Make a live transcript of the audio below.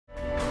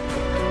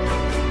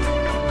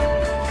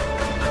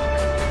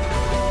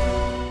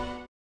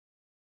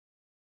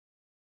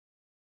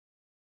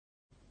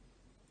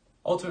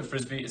Ultimate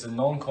Frisbee is a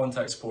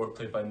non-contact sport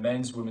played by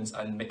men's, women's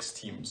and mixed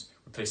teams.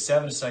 We play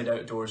 7-a-side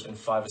outdoors and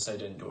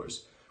 5-a-side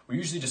indoors. We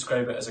usually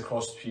describe it as a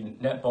cross between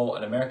netball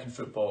and American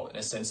football in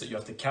a sense that you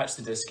have to catch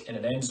the disc in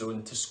an end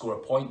zone to score a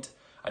point,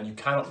 and you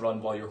cannot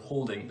run while you're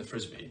holding the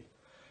Frisbee.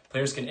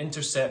 Players can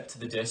intercept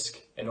the disc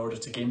in order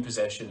to gain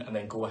possession and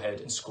then go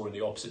ahead and score in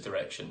the opposite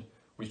direction.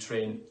 We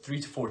train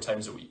 3 to 4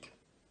 times a week.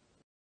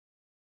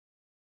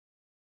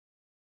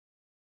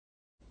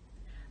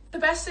 The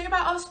best thing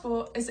about our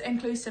sport is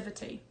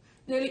inclusivity.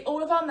 Nearly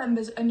all of our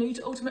members are new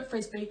to Ultimate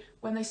Frisbee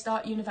when they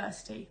start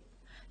university.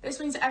 This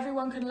means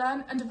everyone can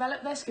learn and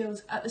develop their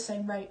skills at the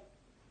same rate.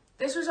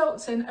 This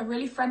results in a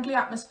really friendly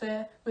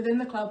atmosphere within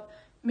the club,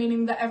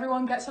 meaning that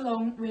everyone gets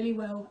along really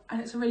well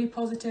and it's a really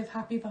positive,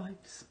 happy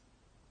vibes.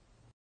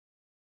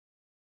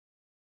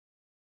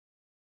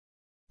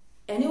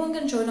 Anyone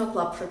can join our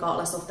club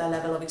regardless of their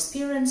level of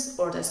experience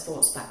or their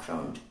sports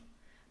background.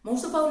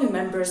 Most of our new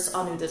members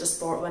are new to the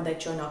sport when they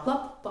join our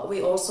club, but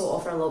we also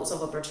offer loads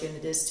of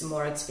opportunities to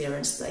more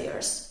experienced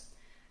players.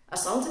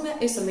 As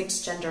Ultimate is a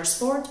mixed gender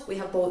sport, we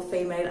have both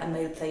female and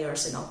male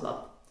players in our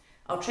club.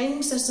 Our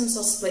training sessions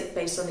are split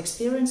based on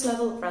experience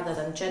level rather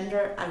than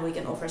gender, and we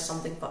can offer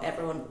something for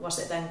everyone, was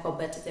it then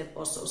competitive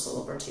or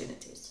social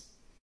opportunities.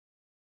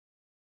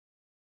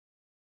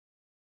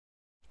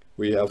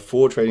 We have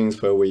 4 trainings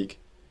per week.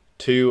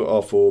 2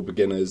 are for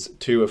beginners,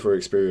 2 are for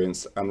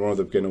experienced, and one of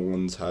the beginner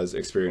ones has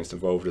experience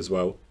involved as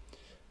well.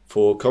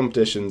 For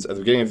competitions, at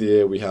the beginning of the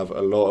year we have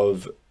a lot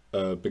of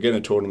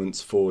beginner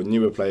tournaments for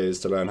newer players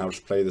to learn how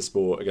to play the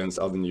sport against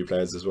other new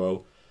players as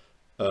well.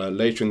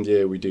 Later in the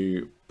year we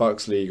do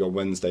Bucks League on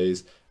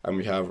Wednesdays, and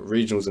we have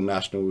regionals and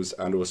nationals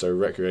and also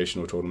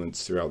recreational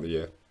tournaments throughout the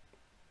year.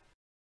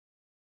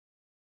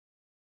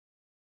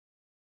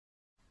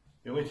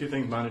 The only 2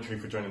 things mandatory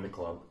for joining the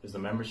club is the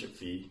membership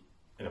fee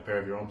and a pair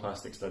of your own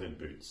plastic studded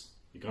boots.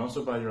 You can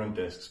also buy your own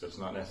discs, but it's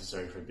not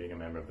necessary for being a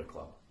member of the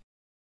club.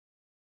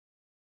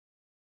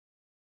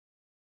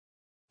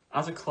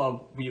 As a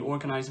club, we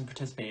organise and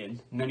participate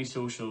in many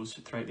socials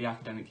throughout the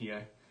academic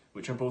year,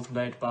 which are both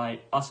led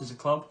by us as a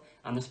club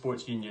and the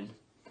sports union.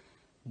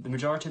 The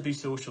majority of these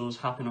socials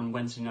happen on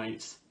Wednesday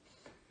nights.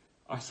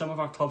 Some of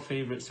our club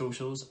favourite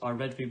socials are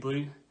Red v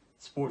Blue,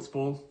 Sports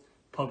Bowl,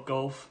 Pub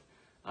Golf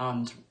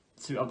and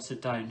Suit Up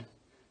Sit Down.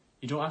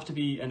 You don't have to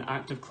be an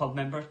active club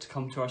member to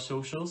come to our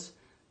socials.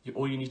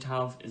 All you need to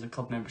have is a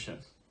club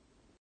membership.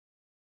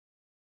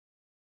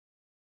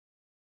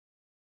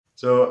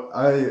 So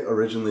I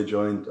originally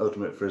joined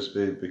Ultimate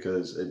Frisbee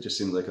because it just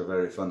seemed like a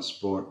very fun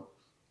sport.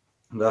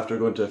 And after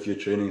going to a few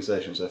training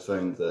sessions, I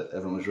found that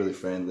everyone was really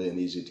friendly and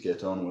easy to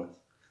get on with.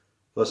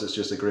 Plus it's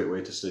just a great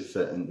way to stay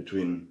fit in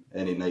between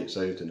any nights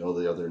out and all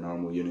the other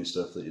normal uni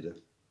stuff that you do.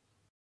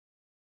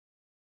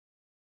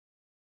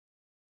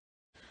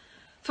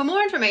 For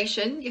more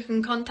information, you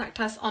can contact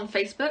us on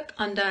Facebook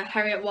under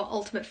Heriot-Watt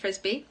Ultimate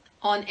Frisbee,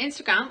 on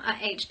Instagram at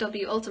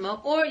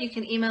HWUltimo, or you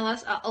can email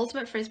us at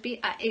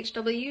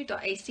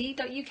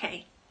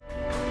ultimatefrisbee@hw.ac.uk.